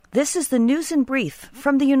This is the news in brief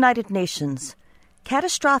from the United Nations.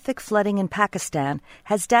 Catastrophic flooding in Pakistan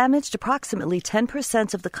has damaged approximately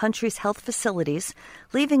 10% of the country's health facilities,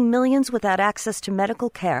 leaving millions without access to medical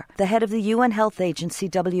care, the head of the UN Health Agency,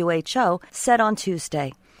 WHO, said on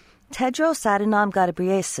Tuesday. Tedros Adhanom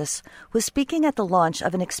Ghebreyesus was speaking at the launch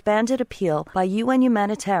of an expanded appeal by UN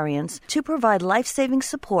humanitarians to provide life-saving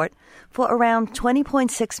support for around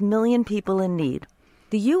 20.6 million people in need.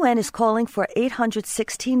 The UN is calling for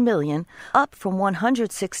 816 million, up from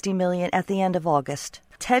 160 million at the end of August.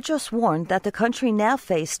 Tedros warned that the country now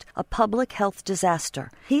faced a public health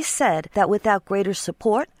disaster. He said that without greater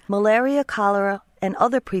support, malaria, cholera, and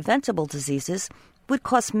other preventable diseases would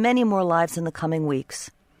cost many more lives in the coming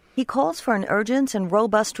weeks. He calls for an urgent and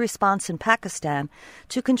robust response in Pakistan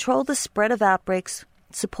to control the spread of outbreaks,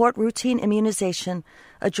 support routine immunization,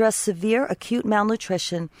 address severe acute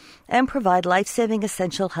malnutrition, and provide life-saving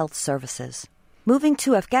essential health services. Moving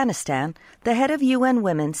to Afghanistan, the head of UN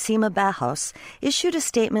Women, Sima Bahous, issued a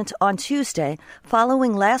statement on Tuesday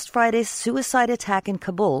following last Friday's suicide attack in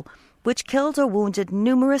Kabul, which killed or wounded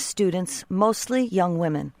numerous students, mostly young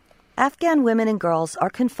women. Afghan women and girls are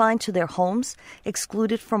confined to their homes,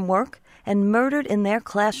 excluded from work, and murdered in their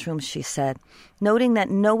classrooms, she said, noting that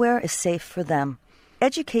nowhere is safe for them.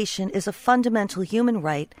 Education is a fundamental human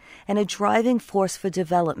right and a driving force for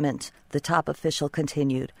development, the top official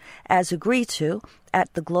continued, as agreed to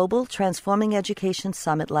at the Global Transforming Education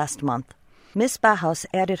Summit last month. Ms. Bahous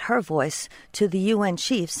added her voice to the UN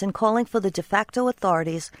chiefs in calling for the de facto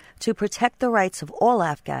authorities to protect the rights of all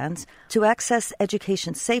Afghans to access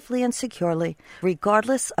education safely and securely,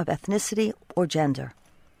 regardless of ethnicity or gender.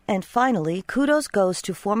 And finally, kudos goes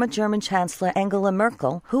to former German Chancellor Angela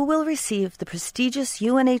Merkel, who will receive the prestigious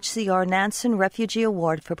UNHCR Nansen Refugee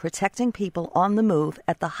Award for protecting people on the move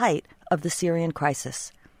at the height of the Syrian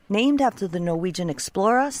crisis. Named after the Norwegian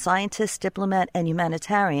explorer, scientist, diplomat, and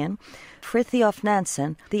humanitarian Fridtjof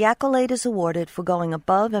Nansen, the accolade is awarded for going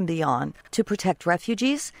above and beyond to protect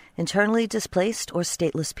refugees, internally displaced, or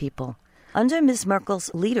stateless people. Under Ms. Merkel's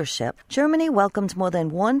leadership, Germany welcomed more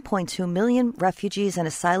than 1.2 million refugees and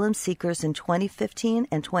asylum seekers in 2015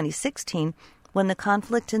 and 2016 when the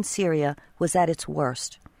conflict in Syria was at its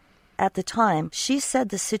worst. At the time, she said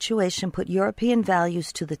the situation put European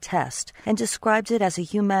values to the test and described it as a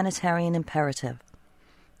humanitarian imperative.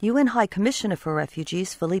 UN High Commissioner for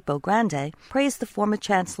Refugees Filippo Grandi praised the former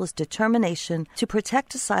Chancellor's determination to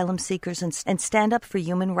protect asylum seekers and stand up for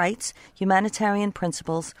human rights, humanitarian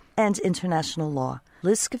principles, and international law.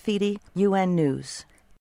 Liz Scafidi, UN News.